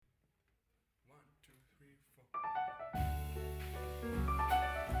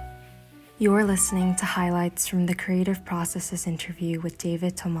You're listening to highlights from the Creative Processes interview with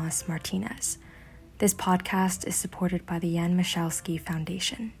David Tomas Martinez. This podcast is supported by the Jan Michalski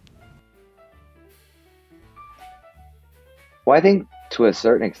Foundation. Well, I think to a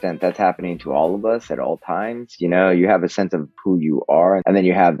certain extent, that's happening to all of us at all times. You know, you have a sense of who you are, and then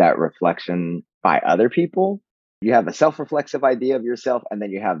you have that reflection by other people. You have a self-reflexive idea of yourself, and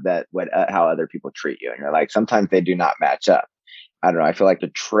then you have that how other people treat you. And you're like, sometimes they do not match up. I don't know. I feel like the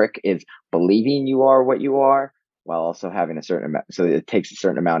trick is believing you are what you are while also having a certain amount. So it takes a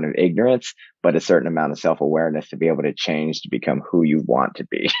certain amount of ignorance, but a certain amount of self-awareness to be able to change to become who you want to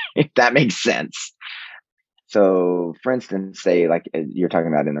be, if that makes sense. So for instance, say like you're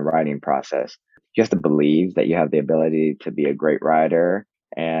talking about in the writing process, you have to believe that you have the ability to be a great writer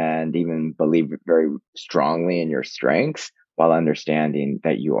and even believe very strongly in your strengths while understanding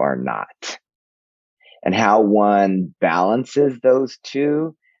that you are not. And how one balances those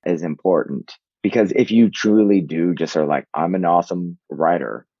two is important, because if you truly do just are like, I'm an awesome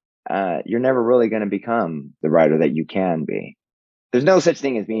writer, you're never really going to become the writer that you can be. There's no such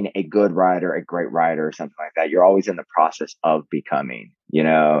thing as being a good writer, a great writer, or something like that. You're always in the process of becoming,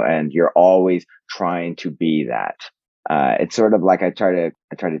 and you're always trying to be that. It's sort of like I try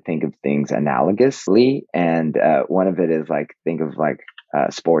to think of things analogously, and one of it is like think of like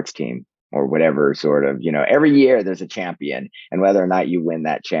a sports team or whatever sort of, every year there's a champion, and whether or not you win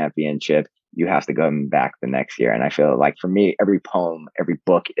that championship, you have to go back the next year. And I feel like for me, every poem, every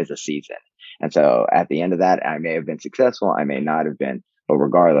book is a season. And so at the end of that, I may have been successful, I may not have been, but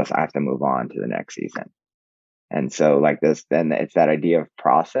regardless, I have to move on to the next season. And so like this, then it's that idea of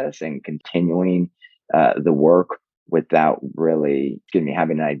process and continuing the work without really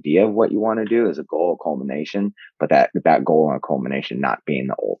having an idea of what you want to do as a goal, a culmination, but that goal and culmination not being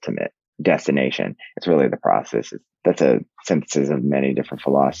the ultimate destination. It's really the process. That's a synthesis of many different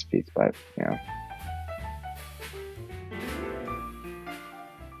philosophies, but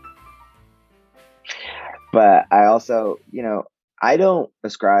But I also, I don't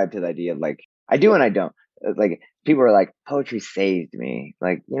ascribe to the idea of like, I do and I don't. Like, people are like, poetry saved me.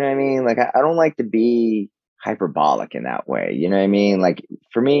 Like, you know what I mean? Like, I don't like to be hyperbolic in that way. You know what I mean? Like,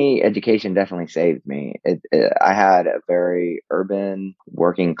 for me, education definitely saved me. I had a very urban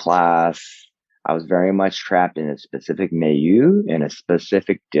working class. I was very much trapped in a specific milieu, in a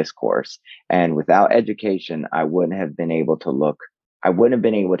specific discourse. And without education, I wouldn't have been able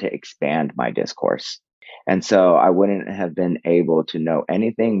to expand my discourse. And so I wouldn't have been able to know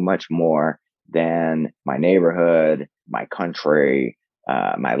anything much more than my neighborhood, my country,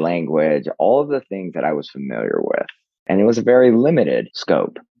 my language, all of the things that I was familiar with. And it was a very limited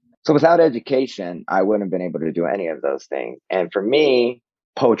scope. So without education, I wouldn't have been able to do any of those things. And for me,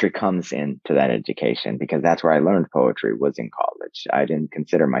 poetry comes into that education, because that's where I learned poetry, was in college. I didn't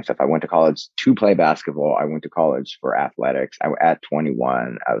consider myself. I went to college to play basketball. I went to college for athletics. At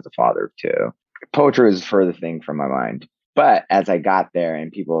 21, I was a father of two. Poetry was the furthest thing from my mind. But as I got there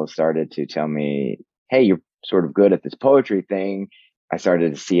and people started to tell me, hey, you're sort of good at this poetry thing, I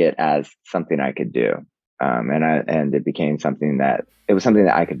started to see it as something I could do. And it became something that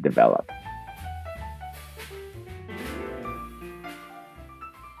I could develop.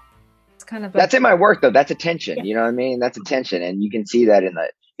 That's in my work, though. That's attention. Yeah. You know what I mean? That's attention. And you can see that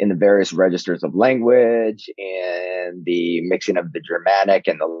in the various registers of language, and the mixing of the Germanic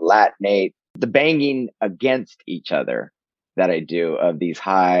and the Latinate, the banging against each other that I do of these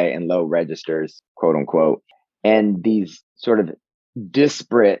high and low registers, quote unquote, and these sort of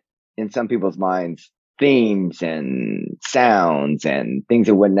disparate, in some people's minds, themes and sounds and things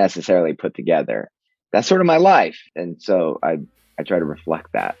that wouldn't necessarily put together. That's sort of my life. And so I try to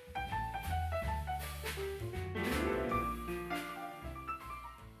reflect that.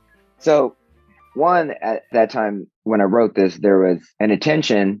 So one, at that time when I wrote this, there was an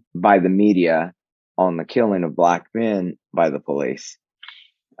attention by the media on the killing of Black men by the police,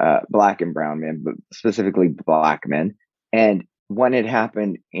 Black and brown men, but specifically Black men. And when it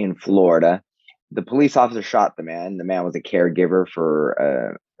happened in Florida, the police officer shot the man. The man was a caregiver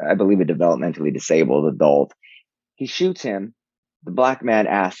for, I believe, a developmentally disabled adult. He shoots him. The Black man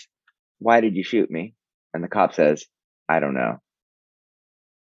asks, "Why did you shoot me?" And the cop says, "I don't know."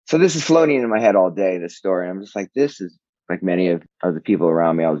 So this is floating in my head all day, this story. And I'm just like, this is like many of the people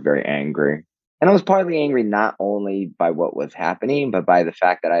around me. I was very angry. And I was partly angry not only by what was happening, but by the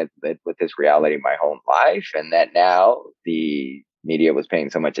fact that I've lived with this reality my whole life, and that now the media was paying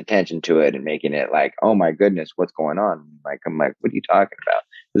so much attention to it and making it like, oh my goodness, what's going on? I'm like, what are you talking about?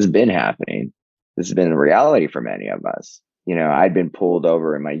 This has been happening. This has been a reality for many of us. I'd been pulled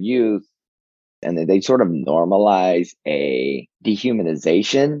over in my youth And they sort of normalize a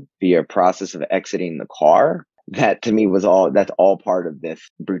dehumanization via process of exiting the car. That to me that's all part of this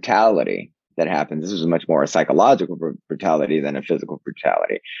brutality that happens. This was much more a psychological brutality than a physical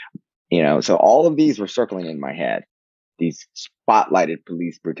brutality. So all of these were circling in my head, these spotlighted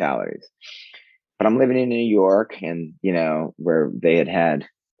police brutalities. But I'm living in New York and, where they had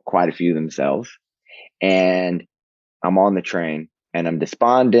quite a few themselves. And I'm on the train and I'm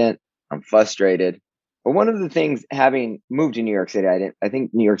despondent. I'm frustrated. But one of the things, having moved to New York City, I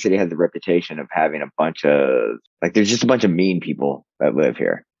think New York City has the reputation of having a bunch of, there's just a bunch of mean people that live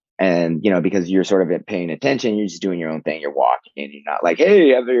here. And, because you're sort of paying attention, you're just doing your own thing. You're walking, you're not like,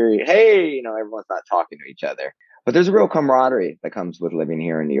 hey, everyone's not talking to each other. But there's a real camaraderie that comes with living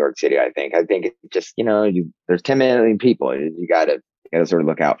here in New York City, I think. I think it's just, there's 10 million people. You gotta sort of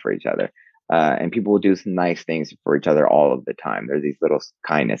look out for each other. And people will do some nice things for each other all of the time. There's these little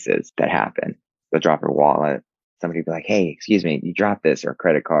kindnesses that happen. They'll drop your wallet. Somebody will be like, hey, excuse me, you dropped this, or a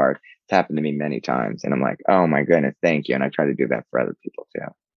credit card. It's happened to me many times. And I'm like, oh my goodness, thank you. And I try to do that for other people too.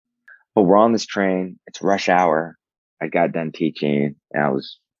 But we're on this train. It's rush hour. I got done teaching. And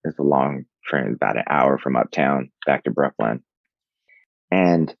it's a long train, about an hour from uptown back to Brooklyn.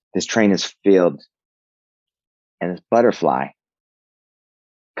 And this train is filled. And this butterfly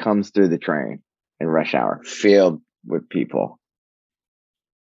comes through the train in rush hour, filled with people.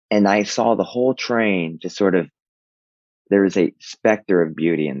 And I saw the whole train just sort of, there was a specter of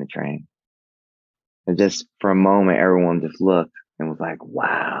beauty in the train. And just for a moment, everyone just looked and was like,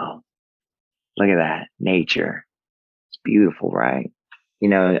 wow, look at that nature. It's beautiful, right?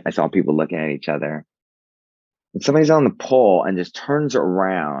 I saw people looking at each other. And somebody's on the pole and just turns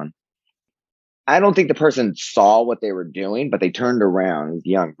around. I don't think the person saw what they were doing, but they turned around, this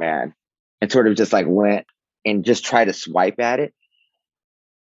young man, and sort of just like went and just tried to swipe at it.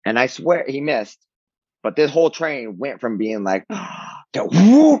 And I swear he missed. But this whole train went from being like, to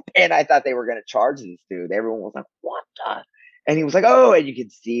whoop. And I thought they were going to charge this dude. Everyone was like, what the? And he was like, oh, and you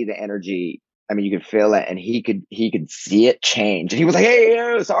could see the energy. I mean, you could feel it, and he could see it change. And he was like, hey,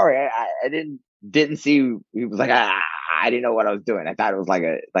 oh, sorry. I didn't see. He was like, I didn't know what I was doing. I thought it was like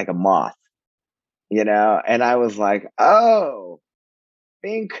a moth, And I was like, oh,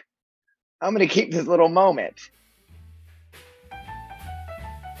 think I'm going to keep this little moment.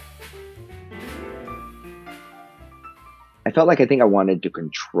 I felt like I wanted to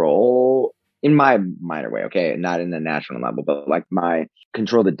control, in my minor way, okay, not in the national level, but like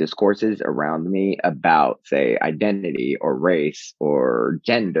control the discourses around me about, say, identity or race or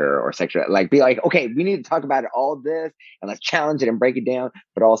gender or sexual, be like, okay, we need to talk about all this and let's challenge it and break it down,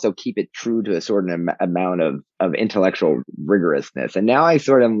 but also keep it true to a certain amount of intellectual rigorousness. And now I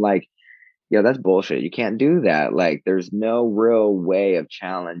sort of like, that's bullshit. You can't do that. Like, there's no real way of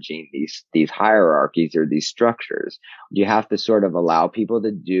challenging these hierarchies or these structures. You have to sort of allow people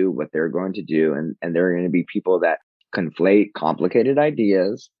to do what they're going to do. And there are going to be people that conflate complicated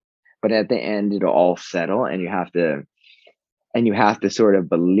ideas, but at the end, it'll all settle. And you have to sort of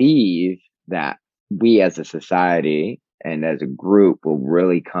believe that we as a society and as a group will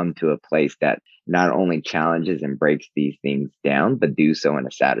really come to a place that not only challenges and breaks these things down, but do so in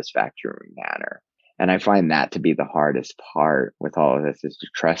a satisfactory manner. And I find that to be the hardest part with all of this, is to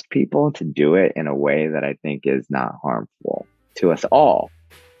trust people to do it in a way that I think is not harmful to us all.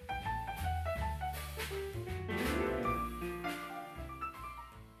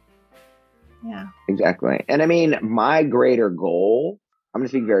 Yeah, exactly. And I mean, my greater goal, I'm going to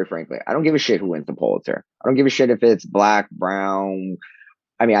speak very frankly, I don't give a shit who wins the Pulitzer. I don't give a shit if it's black, brown.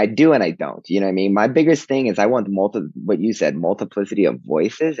 I mean, I do and I don't. You know what I mean? My biggest thing is I want what you said, multiplicity of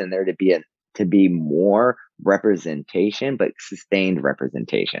voices, and there to be more representation, but sustained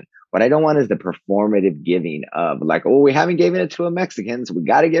representation. What I don't want is the performative giving of like, oh, we haven't given it to a Mexican, so we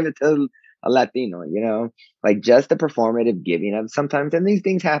got to give it to a Latino, like just the performative giving of sometimes. And these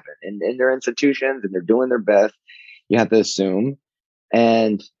things happen in their institutions and they're doing their best. You have to assume.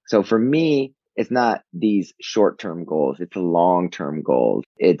 And so for me, it's not these short-term goals. It's the long-term goals.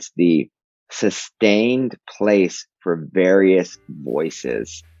 It's the sustained place for various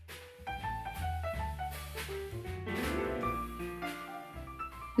voices.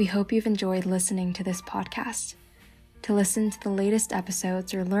 We hope you've enjoyed listening to this podcast. To listen to the latest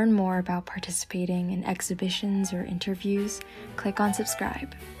episodes or learn more about participating in exhibitions or interviews, click on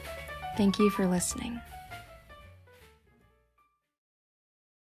subscribe. Thank you for listening.